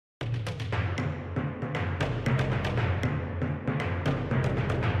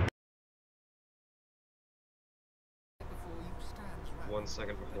1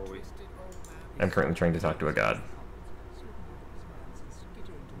 second before we... I'm currently trying to talk to a god.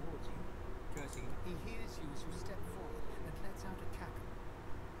 He hears you as you step forward and lets out a cackle.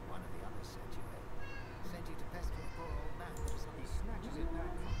 One of the others sent you to pester a poor old man. He snatches it back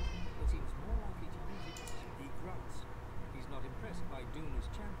from him, but seems more likely to use it. He grunts. He's not impressed by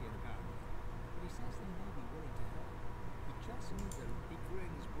Duna's champion, apparently. But he says they may be willing to help. He just needs a... He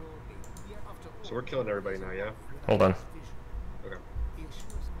grins broadly. So we're killing everybody now, yeah? Hold on. Okay.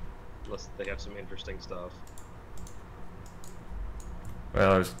 Unless they have some interesting stuff.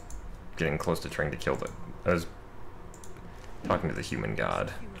 Well, I was getting close to trying to kill the... I was talking to the human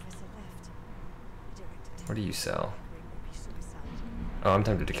god. What do you sell? Oh, I'm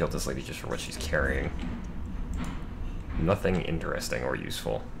tempted to kill this lady just for what she's carrying. Nothing interesting or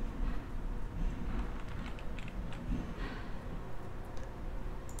useful.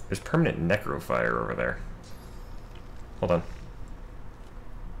 There's permanent necrofire over there. Hold on.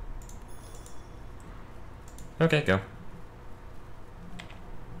 Okay, go.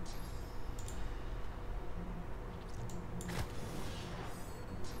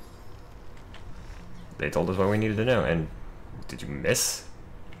 They told us what we needed to know, and did you miss?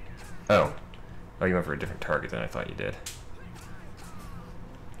 Oh. Oh, you went for a different target than I thought you did.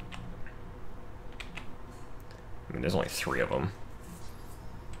 I mean, there's only 3 of them.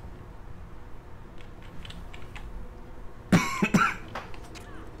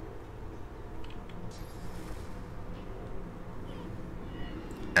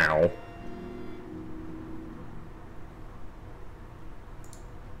 Ow.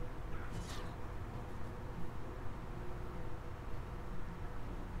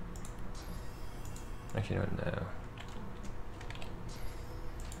 Actually, no, no.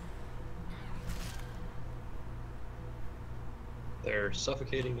 They're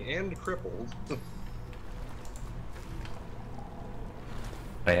suffocating and crippled.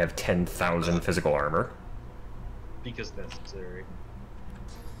 I have 10,000 physical armor. Because necessary.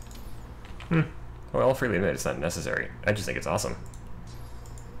 Well, I'll freely admit it's not necessary. I just think it's awesome.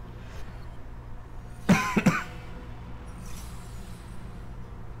 I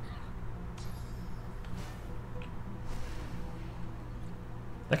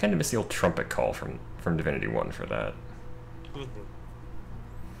kind of miss the old trumpet call from Divinity 1 for that.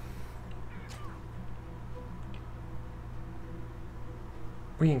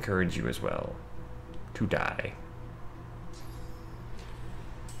 We encourage you as well to die.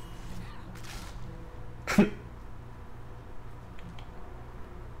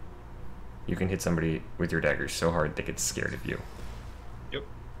 You can hit somebody with your daggers so hard they get scared of you. Yep.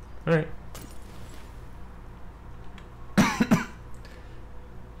 Alright.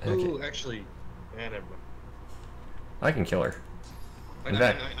 Ooh, actually, never mind. I can kill her. I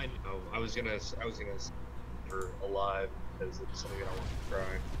know. I was gonna her alive because it's something I want to try.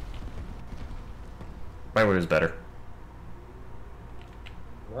 My way was better.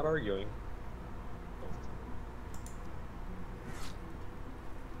 Not arguing.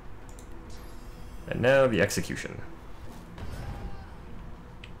 And now the execution.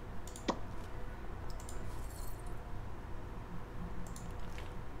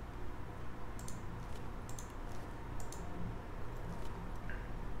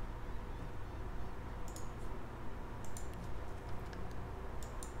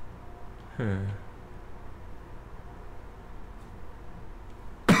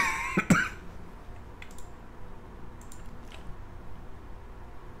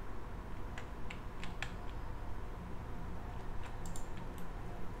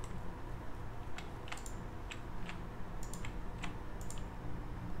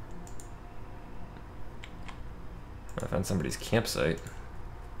 I found somebody's campsite.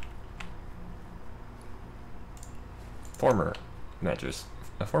 Formerly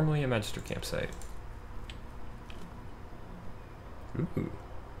a Magister campsite. Ooh.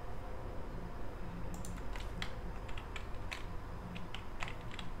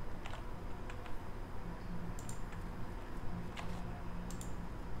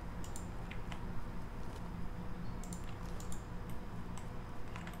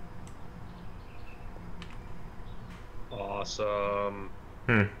 Awesome.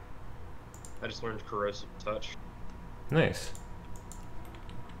 I just learned corrosive touch. Nice.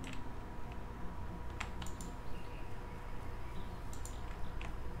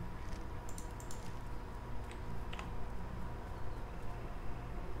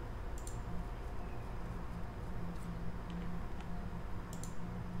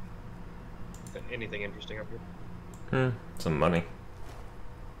 Anything interesting up here? Some money.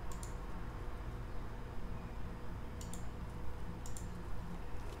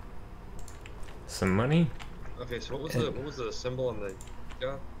 Some money? A Okay, so what was the symbol on the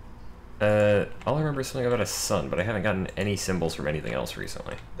gun? All I remember is something about a sun, but I haven't gotten any symbols from anything else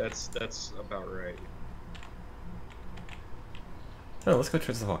recently. That's about right. Oh, let's go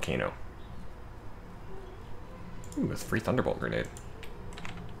towards the volcano. Ooh, a free thunderbolt grenade.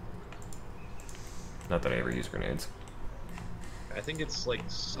 Not that I ever use grenades. I think it's like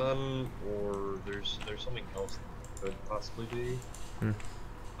sun, or there's something else that could possibly be. Hmm.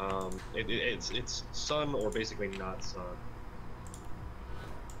 It's sun or basically not sun.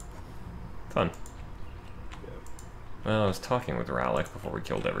 Fun. Yeah. Well, I was talking with Rallic before we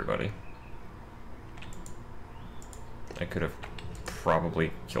killed everybody. I could have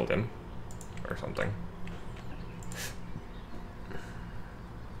probably killed him or something.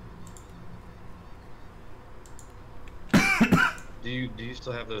 Do you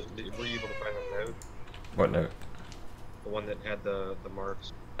still have those? Were you able to find that note? What note? The one that had the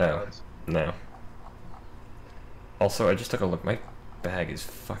marks. Oh, Gods? no. Also, I just took a look. My bag is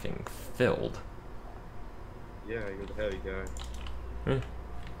fucking filled. Yeah, you're the heavy guy. Hmm.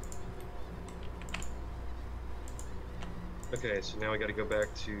 Okay, so now we got to go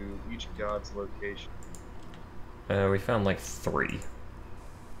back to each god's location. We found like 3.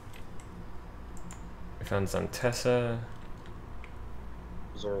 We found Zantessa,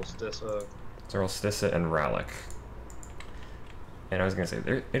 Zorlstissa. Zorlstissa, and Rallic. And I was gonna say,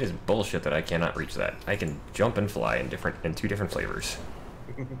 it is bullshit that I cannot reach that. I can jump and fly in 2 different flavors.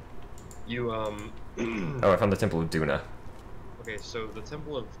 You Oh, I found the Temple of Duna. Okay, so the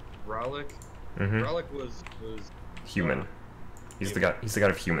Temple of Rallic. Mm-hmm. Rallic was Human. He's the god. He's the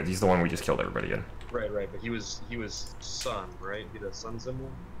god of humans. He's the one we just killed everybody in. right, but he was sun, right? He had a sun symbol.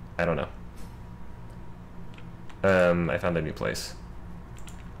 I don't know. I found a new place.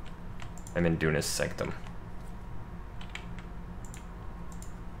 I'm in Duna's Sanctum.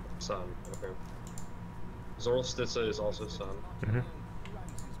 Sun. Okay. Zorlstissa is also sun. Mm-hmm.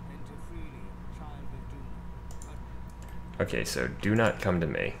 Okay, so do not come to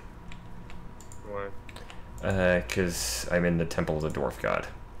me. Why? Cause I'm in the Temple of the Dwarf God.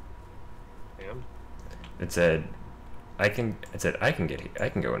 And? It said, I can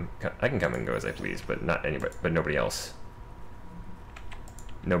come and go as I please, but not anybody, but nobody else.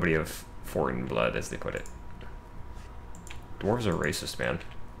 Nobody of foreign blood, as they put it. Dwarves are racist, man.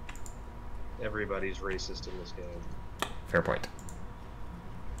 Everybody's racist in this game. Fair point.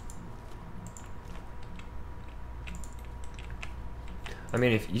 I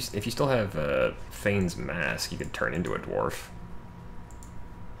mean, if you still have Fane's mask, you could turn into a dwarf.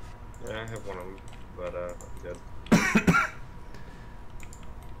 Yeah, I have one of them, but I'm good.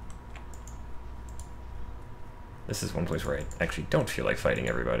 This is one place where I actually don't feel like fighting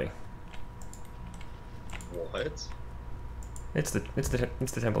everybody. What? It's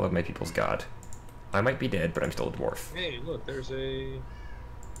the temple of my people's god. I might be dead, but I'm still a dwarf. Hey, look, there's a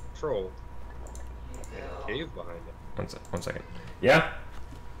troll. And a cave behind it. One second. Yeah?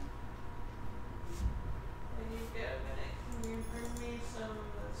 When you get a minute, can you bring me some of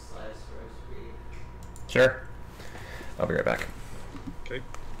the sliced roast beef? Sure. I'll be right back. Okay.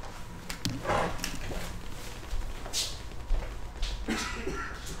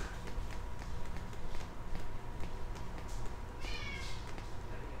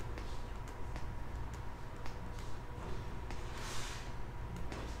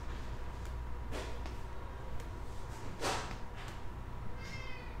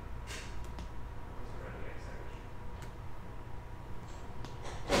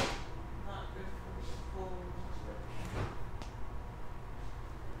 Not good for the cold.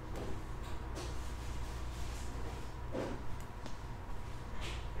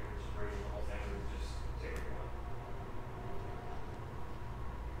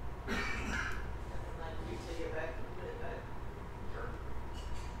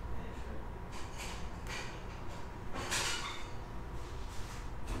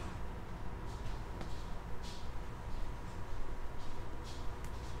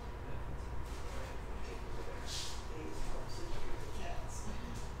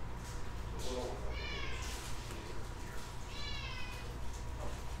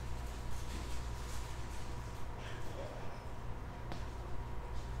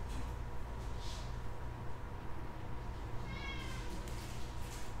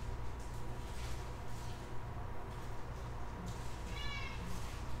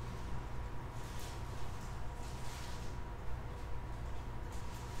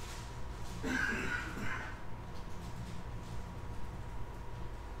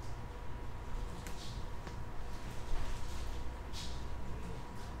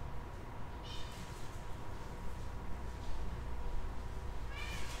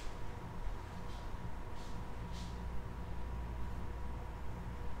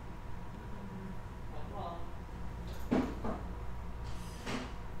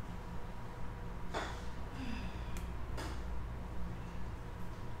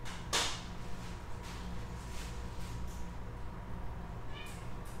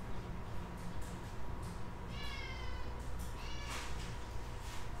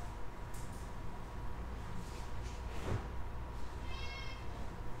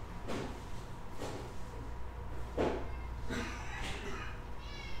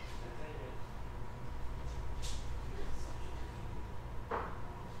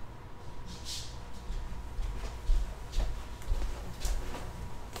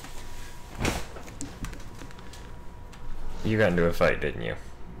 You got into a fight, didn't you?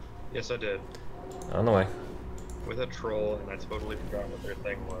 Yes, I did. On the way. With a troll, and I totally forgot what their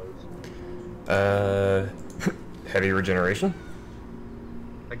thing was. Heavy regeneration?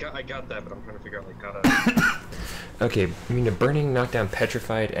 I got that, but I'm trying to figure out like how to. Okay, I mean, a burning, knockdown,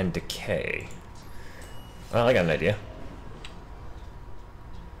 petrified, and decay. Well, I got an idea.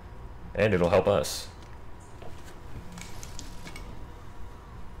 And it'll help us.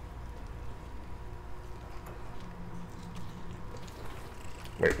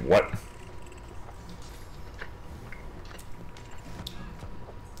 Wait, what?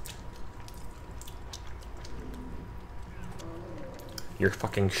 You're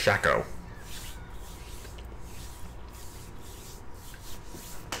fucking Shaco.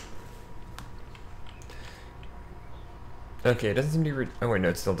 Okay, it doesn't seem to be oh wait, no,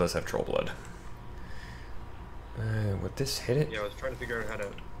 it still does have troll blood. Would this hit it? Yeah, I was trying to figure out how to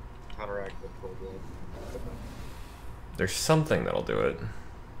counteract the troll blood. There's something that'll do it.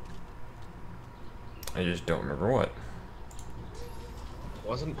 I just don't remember what. It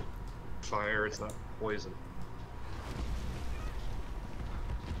wasn't fire, it's not poison.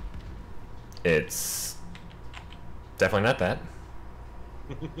 It's definitely not that.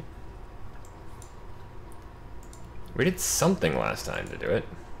 We did something last time to do it.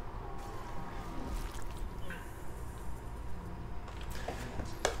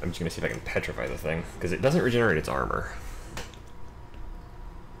 I'm just gonna see if I can petrify the thing, because it doesn't regenerate its armor.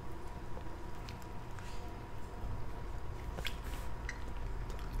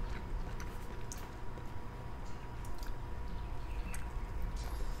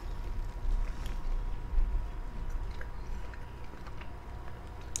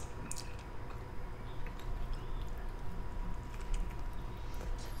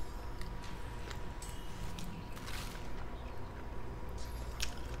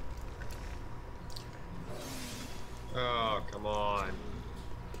 Oh, come on.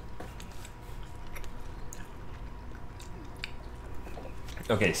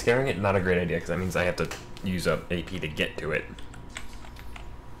 Okay, scaring it, not a great idea, because that means I have to use up AP to get to it.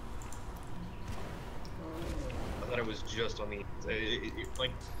 I thought it was just on the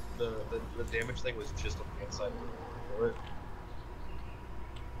like the damage thing was just on the inside.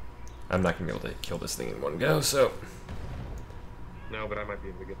 I'm not going to be able to kill this thing in one go, so... No, but I might be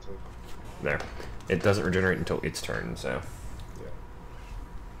able to get to it. There. It doesn't regenerate until its turn, so... Yeah.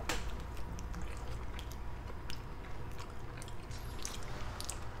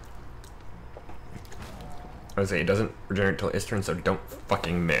 I would say it doesn't regenerate until its turn, so don't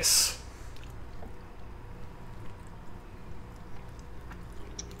fucking miss.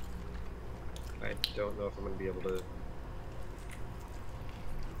 I don't know if I'm going to be able to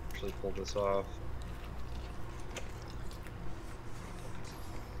actually pull this off.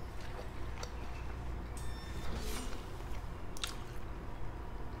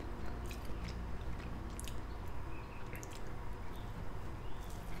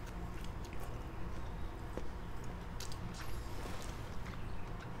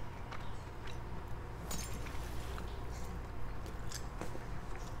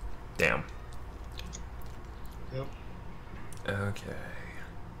 Damn. Yep. Okay.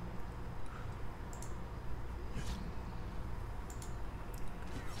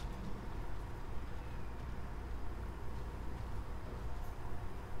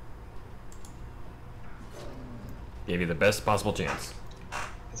 Gave you the best possible chance.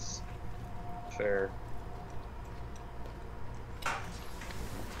 It's fair.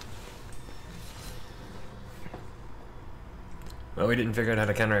 Well, we didn't figure out how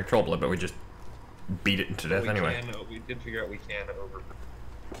to counteract troll blood, but we just beat it to death anyway. We did figure out we can over.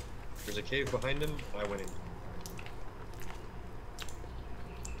 There's a cave behind him. I went in.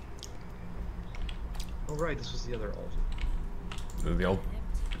 Oh right, this was the other altar. The old.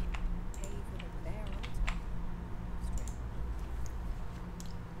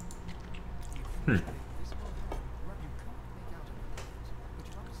 Hmm.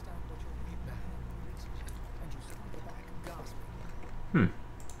 Hmm.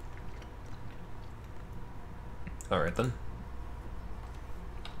 Alright then.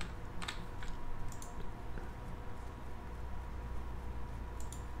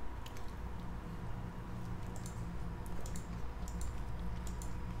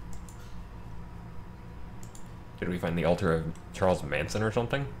 Did we find the altar of Charles Manson or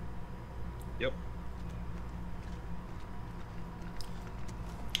something? Yep.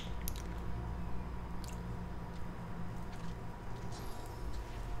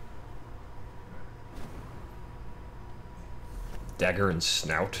 Dagger and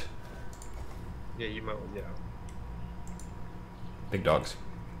snout. Yeah, you might. Yeah. Big dogs.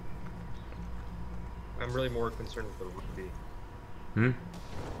 I'm really more concerned with the ruby. Hmm?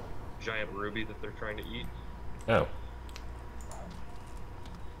 Giant ruby that they're trying to eat. Oh.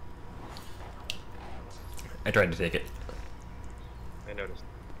 I tried to take it. I noticed.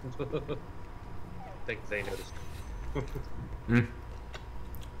 I think they noticed. Hmm?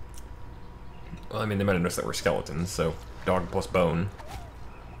 Well, I mean, they might have noticed that we're skeletons, so dog plus bone.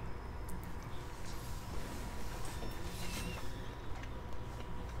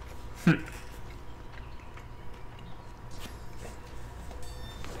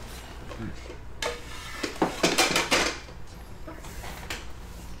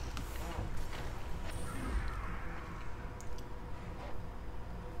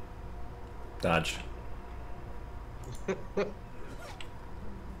 Dodged.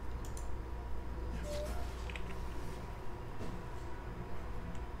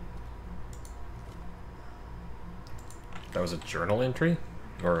 That was a journal entry?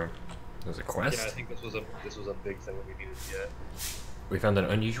 Or it was a quest? Yeah, I think this was a big thing that we needed to get. We found an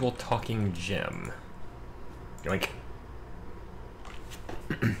unusual talking gem. Yoink.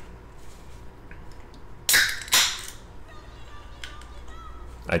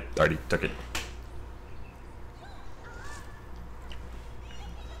 I already took it.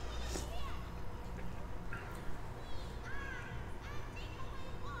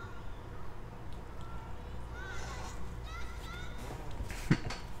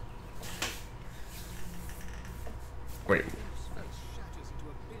 Wait, Space shatters into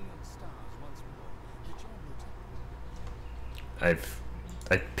a billion stars once more. The gem returns.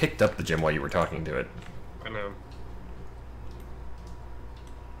 I picked up the gem while you were talking to it. I know.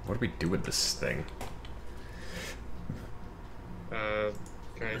 What do we do with this thing?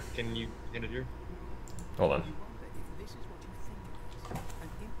 Can you hand it here? Hold on. You wonder if this is what you think it is. An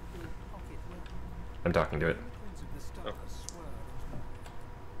imp pocket weapon. I'm talking to it. Imprints of the stars swirl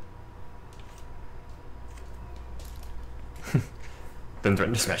and move. Then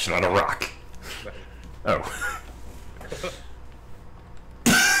threatened to smash it on a rock. Oh.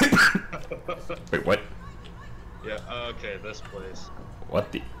 Wait, what? Yeah. Okay, this place.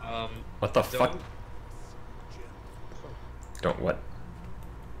 What the? What the fuck? Don't Don't what?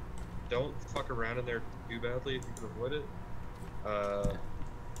 don't fuck around in there too badly if you can avoid it.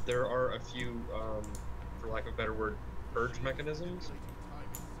 There are a few, for lack of a better word, purge mechanisms.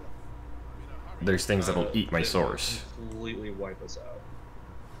 There's things that'll eat my that will source. completely wipe us out.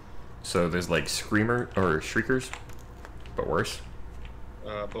 So there's like screamer or shriekers, but worse.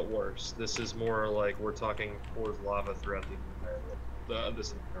 But worse. This is more like we're talking pours lava throughout the entire world.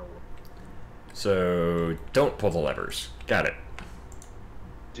 This entire world. So don't pull the levers. Got it.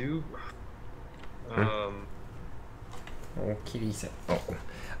 Do. Oh, kitty said. Oh,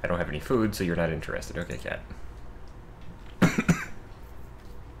 I don't have any food, so you're not interested. Okay, cat.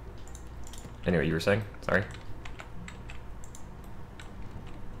 Anyway, you were saying? Sorry.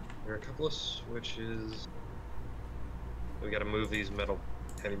 There are a couple of switches. We gotta move these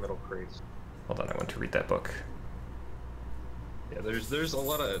heavy metal crates. Hold on, I want to read that book. Yeah, there's a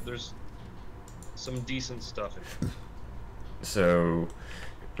lot of, there's some decent stuff in here. So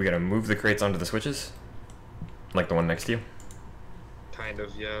we gotta move the crates onto the switches? Like the one next to you? Kind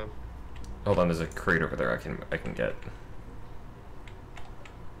of, yeah. Hold on, there's a crate over there I can get.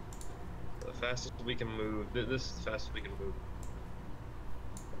 The fastest we can move, this is the fastest we can move.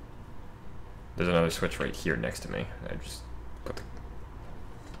 There's another switch right here next to me. I just put the...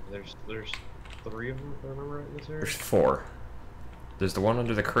 There's 3 of them, if I remember right, in this area. There's 4. There's the one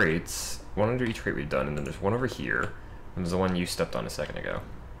under the crates, one under each crate we've done, and then there's one over here, and there's the one you stepped on a second ago.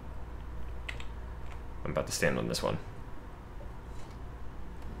 I'm about to stand on this one.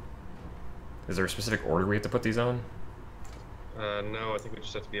 Is there a specific order we have to put these on? No, I think we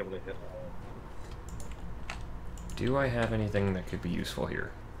just have to be able to hit all. Do I have anything that could be useful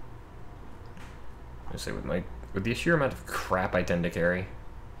here? I say with the sheer amount of crap I tend to carry.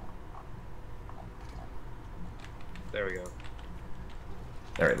 There we go.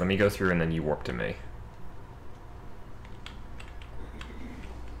 Alright, let me go through and then you warp to me.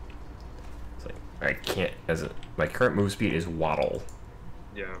 It's like, I can't, my current move speed is waddle.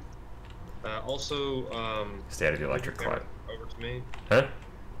 Yeah. Also, Stay out of the move electric your camera cloud. over to me. Huh?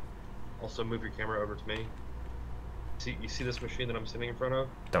 Also, move your camera over to me. You see this machine that I'm sitting in front of?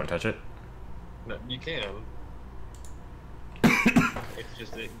 Don't touch it. No, you can. It's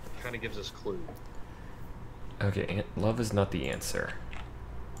just, it kind of gives us clue. Okay, love is not the answer.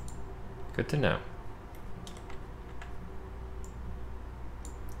 Good to know.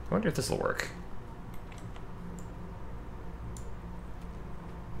 I wonder if this will work.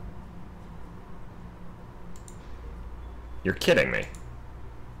 You're kidding me.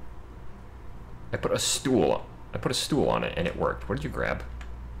 I put a stool I put a stool on it and it worked. What did you grab?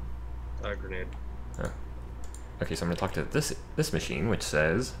 A grenade. Oh. Okay, so I'm gonna talk to this machine, which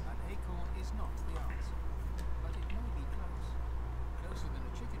says. An acorn is not the answer, but it may be close. Closer than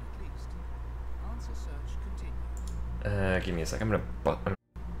a chicken at least. Answer search continues. Give me a sec. I'm gonna. Well,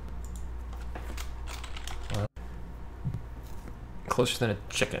 closer than a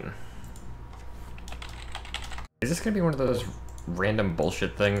chicken. Is this gonna be one of those random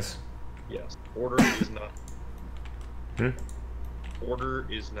bullshit things? Yes. Order is not. Hmm? Order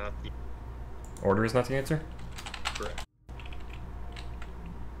is not the. Order is not the answer? Correct.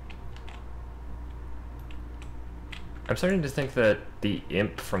 I'm starting to think that the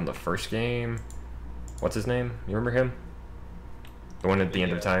imp from the first game. What's his name? You remember him? The one at the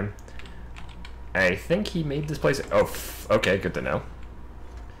end of time? I think he made this place. Oh, okay, good to know.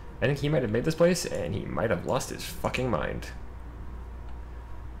 I think he might have made this place, and he might have lost his fucking mind.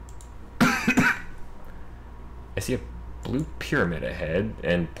 I see a blue pyramid ahead,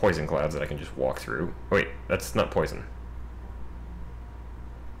 and poison clouds that I can just walk through. Wait, that's not poison.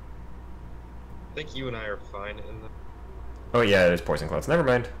 I think you and I are fine in the. Oh yeah, it is poison clouds. Never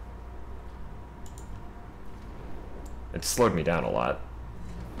mind. It slowed me down a lot.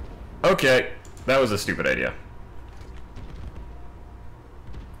 Okay, that was a stupid idea.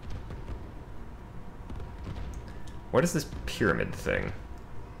 What is this pyramid thing?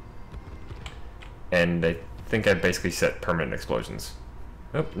 And I think I basically set permanent explosions.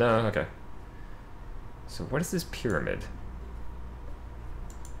 Oh, no, okay. So what is this pyramid?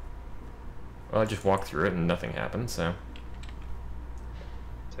 Well, I just walked through it and nothing happened, so...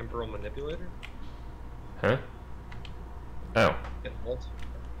 Temporal manipulator? Huh? Oh. Yeah, alt.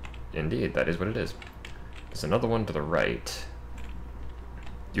 Indeed, that is what it is. There's another one to the right.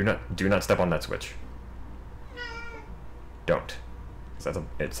 Do not step on that switch. Don't.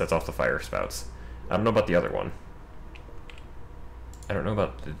 It sets off the fire spouts. I don't know about the other one. I don't know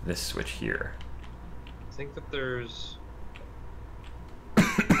about this switch here. I think that there's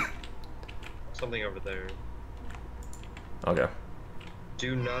something over there. I'll go.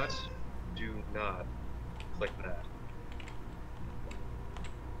 Do not click that.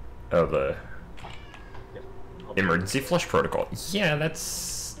 Oh, the Yeah. emergency flush protocol. Yeah,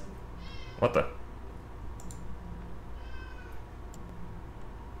 that's... What the...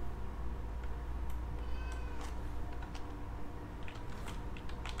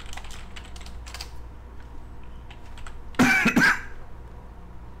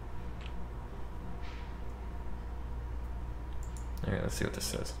 Alright, let's see what this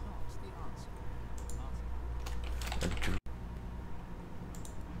says.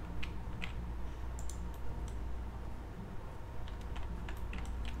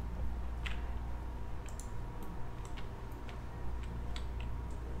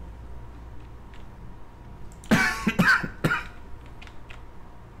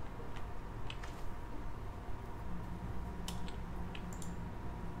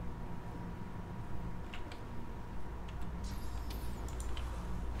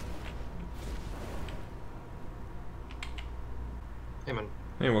 Hey man.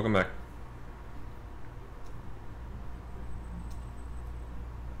 Hey, welcome back.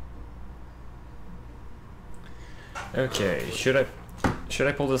 Okay, should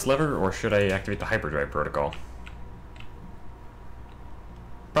I pull this lever or should I activate the hyperdrive protocol?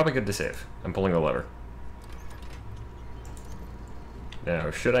 Probably good to save. I'm pulling the lever.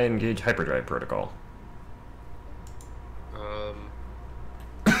 Now, should I engage hyperdrive protocol? No.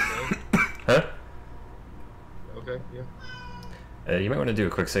 Huh? Okay, yeah. You might want to do a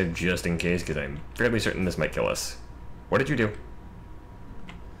quick save just in case, because I'm fairly certain this might kill us. What did you do?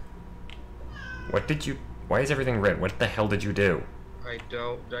 What did you... Why is everything red? What the hell did you do? I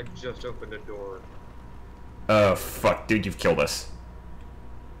just opened a door. Oh, fuck, dude, you've killed us.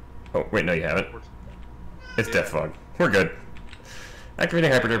 Oh, wait, no, you haven't. It's Yeah. Death Fog. We're good.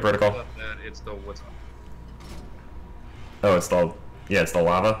 Activating hyperdrive protocol. Not that, it's the what's up. Oh, it's the... Yeah, it's the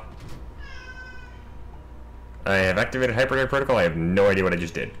lava. I have activated hyperdrive protocol. I have no idea what I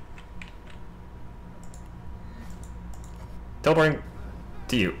just did. Teleporting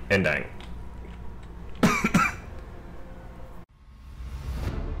to you and dying.